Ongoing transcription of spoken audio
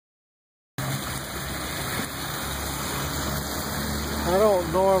I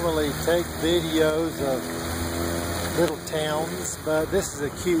don't normally take videos of little towns, but this is a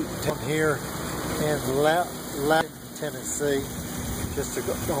cute town here in Loudon, Tennessee, just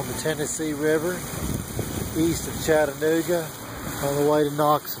on the Tennessee River, east of Chattanooga, on the way to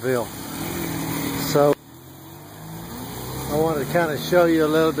Knoxville. So I wanted to kind of show you a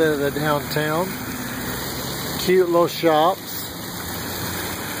little bit of the downtown. Cute little shops.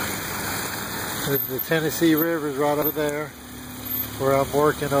 The Tennessee River is right over there where I'm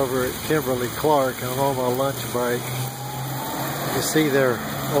working over at Kimberly-Clark. I'm on my lunch break. You see their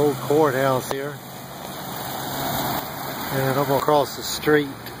old courthouse here. And I'm going to cross the street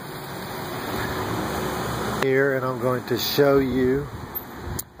here and I'm going to show you.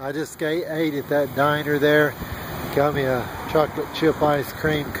 I just ate at that diner there. Got me a chocolate chip ice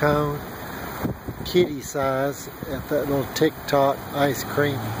cream cone, kitty size, at that little TikTok ice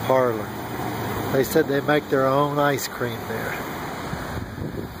cream parlor. They said they make their own ice cream there.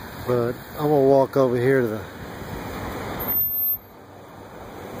 But I'm going to walk over here to the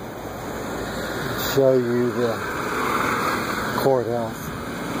show you the courthouse.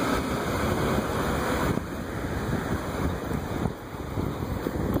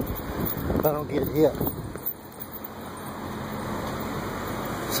 If I don't get hit.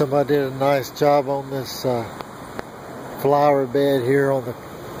 Somebody did a nice job on this flower bed here on the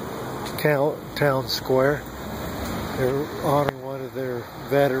town square. They're honoring one of their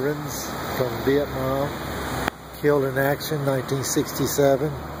veterans from Vietnam, killed in action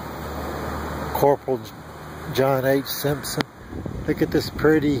 1967, Corporal John H. Simpson. Look at this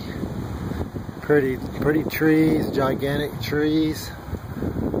pretty trees, gigantic trees.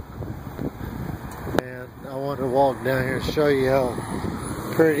 And I want to walk down here and show you how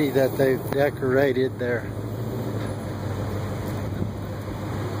pretty that they've decorated their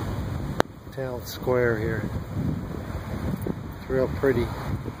town square here. It's real pretty.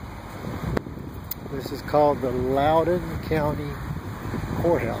 This is called the Loudon County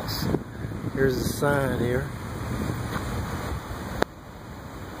Courthouse. Here's a sign here.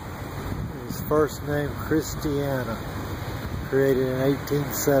 His first name Christiana, created in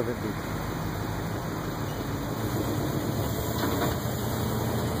 1870.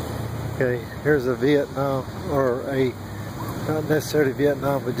 Okay, here's a Vietnam, or a, not necessarily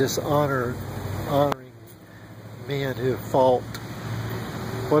Vietnam, but just honoring men who fought.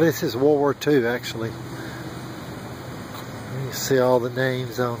 Well, this is World War II, actually. You see all the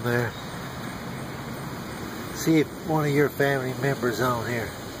names on there. See if one of your family members on here.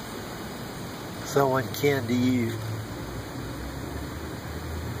 Someone kin to you.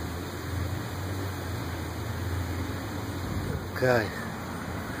 Okay.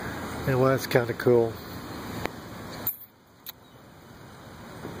 And well, that's kind of cool.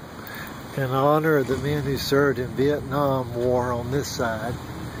 In honor of the men who served in Vietnam War on this side.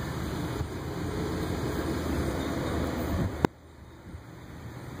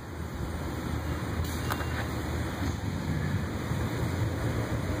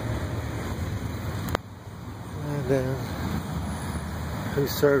 And then who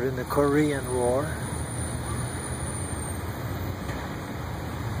served in the Korean War.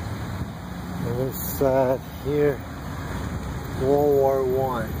 On this side here, World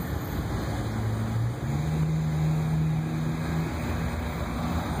War I.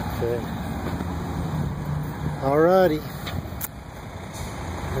 Okay. Alrighty.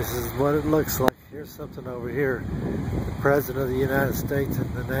 This is what it looks like. Here's something over here. The President of the United States,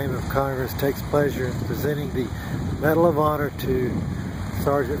 in the name of Congress, takes pleasure in presenting the Medal of Honor to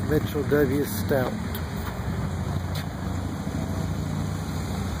Sergeant Mitchell W. Stout.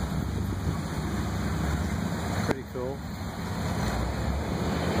 Pretty cool.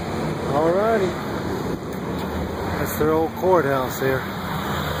 Alrighty. That's their old courthouse here.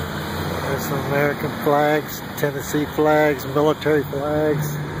 There's some American flags, Tennessee flags, military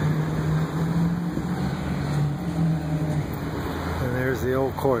flags. And there's the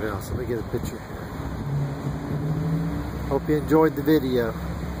old courthouse. Let me get a picture here. Hope you enjoyed the video.